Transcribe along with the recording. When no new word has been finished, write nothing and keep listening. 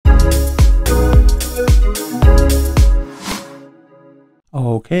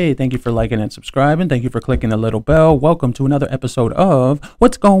Okay, thank you for liking and subscribing. Thank you for clicking the little bell. Welcome to another episode of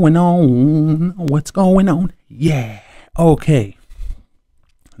What's Going On? What's going on? Yeah. Okay.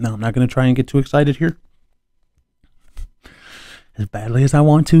 Now, I'm not going to try and get too excited here as badly as I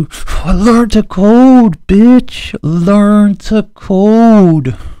want to. Learn to code, bitch. Learn to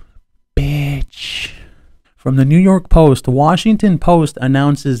code, bitch. From the New York Post, Washington Post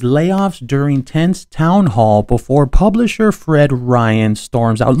announces layoffs during tense town hall before publisher Fred Ryan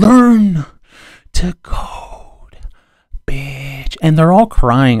storms out. Learn to code, bitch. And they're all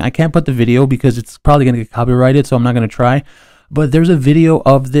crying. I can't put the video because it's probably going to get copyrighted, so I'm not going to try. But there's a video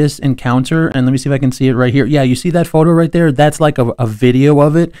of this encounter, and let me see if I can see it right here. Yeah, you see that photo right there? That's like a video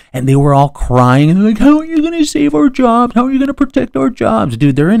of it, and they were all crying. And they're like, how are you going to save our jobs? How are you going to protect our jobs?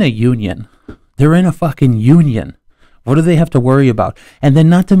 Dude, they're in a union. They're in a fucking union. What do they have to worry about? And then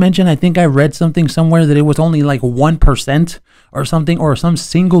not to mention, I think I read something somewhere that it was only like 1% or something, or some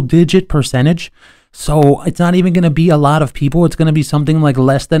single digit percentage. So it's not even going to be a lot of people. It's going to be something like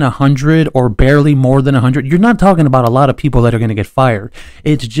less than 100 or barely more than 100. You're not talking about a lot of people that are going to get fired.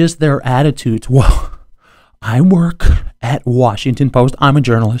 It's just their attitudes. Well, I work at Washington Post. I'm a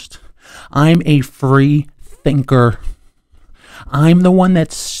journalist. I'm a free thinker. I'm the one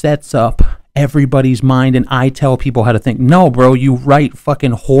that sets up everybody's mind, and I tell people how to think. No, bro, you write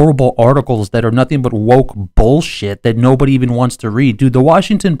fucking horrible articles that are nothing but woke bullshit that nobody even wants to read. Dude, the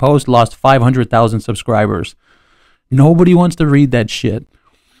Washington Post lost 500,000 subscribers. Nobody wants to read that shit.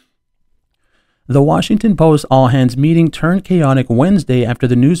 The Washington Post all-hands meeting turned chaotic Wednesday after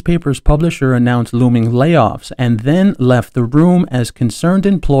the newspaper's publisher announced looming layoffs and then left the room as concerned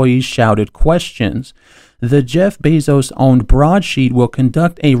employees shouted questions. The Jeff Bezos-owned broadsheet will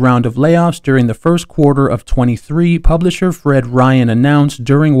conduct a round of layoffs during the first quarter of 23, publisher Fred Ryan announced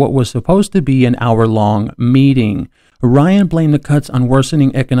during what was supposed to be an hour-long meeting. Ryan blamed the cuts on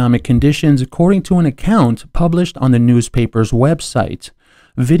worsening economic conditions, according to an account published on the newspaper's website.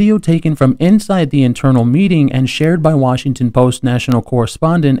 Video taken from inside the internal meeting and shared by Washington Post national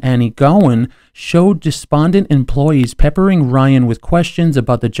correspondent Annie Gowan showed despondent employees peppering Ryan with questions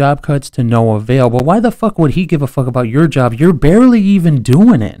about the job cuts to no avail. But why the fuck would he give a fuck about your job? You're barely even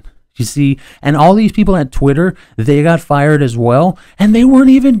doing it. You see, and all these people at Twitter, they got fired as well, and they weren't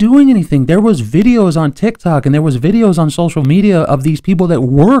even doing anything. There was videos on TikTok and there was videos on social media of these people that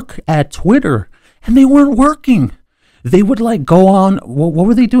work at Twitter, and they weren't working. They would like go on, what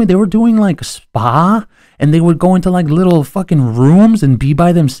were they doing? They were doing like spa, and they would go into like little fucking rooms and be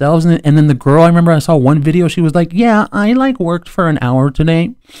by themselves. And then the girl, I remember I saw one video, she was like, yeah, I like worked for an hour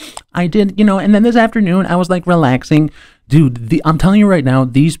today. I did, and then this afternoon I was like relaxing. Dude, I'm telling you right now,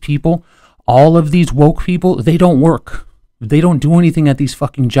 these people, all of these woke people, they don't work. They don't do anything at these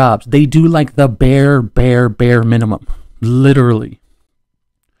fucking jobs. They do like the bare minimum, literally.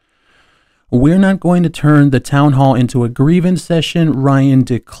 We're not going to turn the town hall into a grievance session, Ryan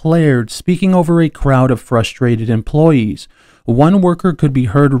declared, speaking over a crowd of frustrated employees. One worker could be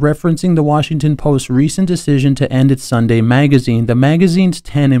heard referencing the Washington Post's recent decision to end its Sunday magazine. The magazine's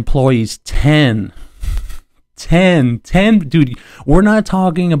 10 employees, 10, dude, we're not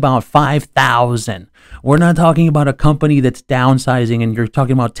talking about 5,000. We're not talking about a company that's downsizing and you're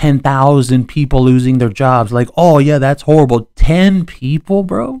talking about 10,000 people losing their jobs. Like, oh yeah, that's horrible. 10 people,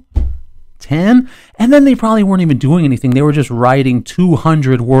 bro. 10, and then they probably weren't even doing anything. They were just writing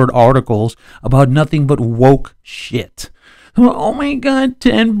 200-word articles about nothing but woke shit. Oh my god,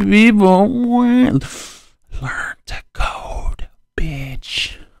 10 people. Learn to code,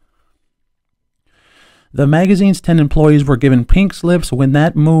 bitch. The magazine's 10 employees were given pink slips when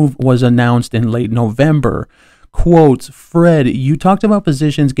that move was announced in late November. Quotes, Fred, you talked about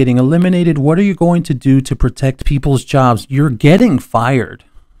positions getting eliminated. What are you going to do to protect people's jobs? You're getting fired.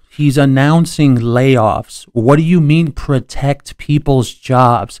 He's announcing layoffs. What do you mean protect people's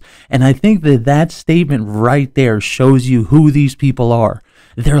jobs? And I think that statement right there shows you who these people are.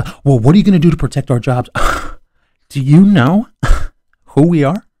 They're like, well, what are you going to do to protect our jobs? Do you know who we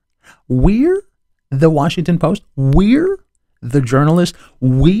are? We're the Washington Post. We're the journalists.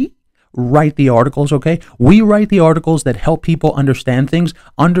 We write the articles, okay? We write the articles that help people understand things,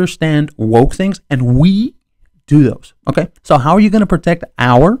 understand woke things, and we do those, okay? So how are you going to protect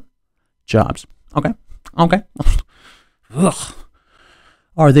our jobs? Okay. Ugh.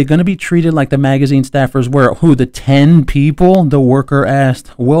 Are they going to be treated like the magazine staffers were? Who, the 10 people? The worker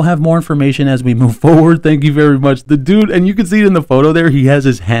asked. We'll have more information as we move forward. Thank you very much. The dude, and you can see it in the photo there, he has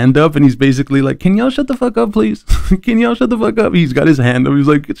his hand up and he's basically like, can y'all shut the fuck up, please? Can y'all shut the fuck up? He's got his hand up. He's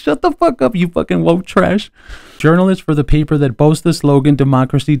like, shut the fuck up, you fucking woke trash. Journalists for the paper that boasts the slogan,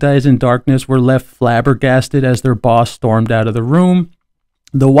 democracy dies in darkness, were left flabbergasted as their boss stormed out of the room.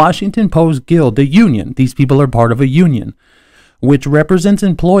 The Washington Post Guild, the union, these people are part of a union, which represents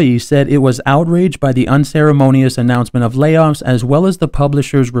employees, said it was outraged by the unceremonious announcement of layoffs as well as the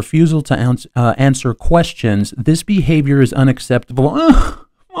publisher's refusal to answer questions. This behavior is unacceptable.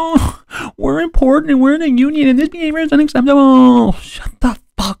 We're important and we're in a union and this behavior is unacceptable. Shut the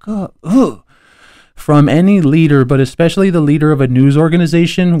fuck up. Ugh. From any leader, but especially the leader of a news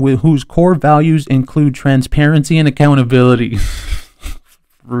organization whose core values include transparency and accountability.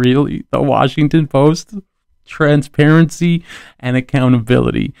 Really? The Washington Post? Transparency and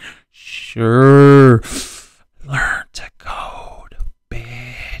accountability. Sure. Learn to code,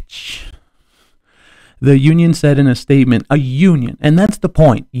 bitch. The union said in a statement, a union, and that's the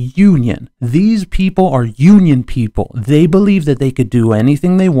point, union. These people are union people. They believe that they could do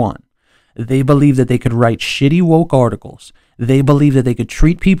anything they want. They believe that they could write shitty woke articles. They believe that they could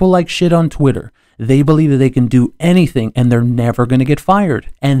treat people like shit on Twitter. They believe that they can do anything and they're never going to get fired.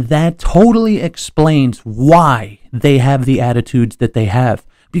 And that totally explains why they have the attitudes that they have.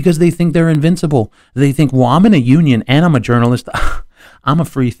 Because they think they're invincible. They think, well, I'm in a union and I'm a journalist. I'm a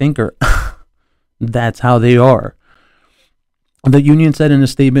free thinker. That's how they are. The union said in a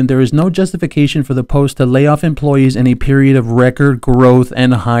statement, there is no justification for the Post to lay off employees in a period of record growth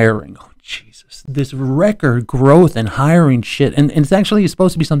and hiring. Oh, Jesus. This record growth and hiring shit. And it's actually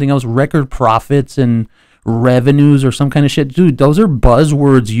supposed to be something else, record profits and revenues or some kind of shit. Dude, those are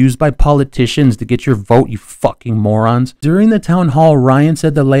buzzwords used by politicians to get your vote, you fucking morons. During the town hall, Ryan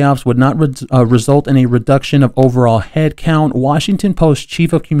said the layoffs would not result in a reduction of overall headcount. Washington Post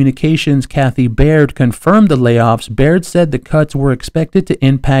Chief of Communications Kathy Baird confirmed the layoffs. Baird said the cuts were expected to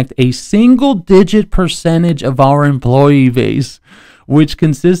impact a single-digit percentage of our employee base, which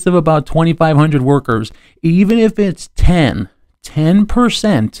consists of about 2,500 workers. Even if it's 10%,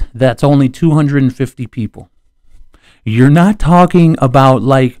 that's only 250 people. You're not talking about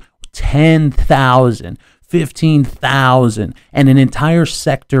like 10,000, 15,000, and an entire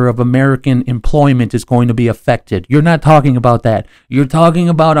sector of American employment is going to be affected. You're not talking about that. You're talking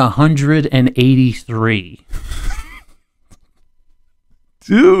about 183.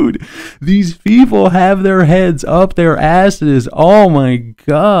 Dude, these people have their heads up their asses. Oh my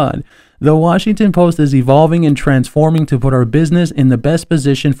God. The Washington Post is evolving and transforming to put our business in the best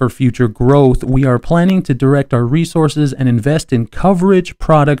position for future growth. We are planning to direct our resources and invest in coverage,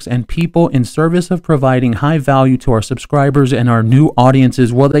 products, and people in service of providing high value to our subscribers and our new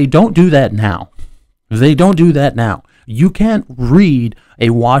audiences. Well, they don't do that now. They don't do that now. You can't read a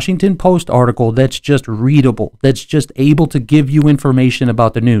Washington Post article that's just readable, that's just able to give you information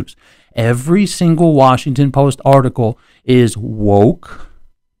about the news. Every single Washington Post article is woke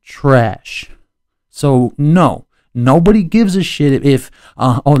trash. So no, nobody gives a shit if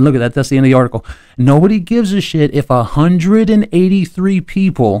oh, look at that, that's the end of the article. Nobody gives a shit if 183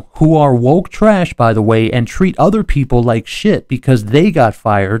 people who are woke trash, by the way, and treat other people like shit because they got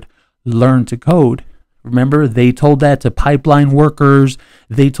fired, learn to code. Remember, they told that to pipeline workers.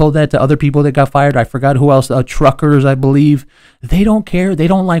 They told that to other people that got fired. I forgot who else, truckers, I believe. They don't care. They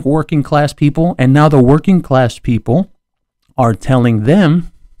don't like working class people. And now the working class people are telling them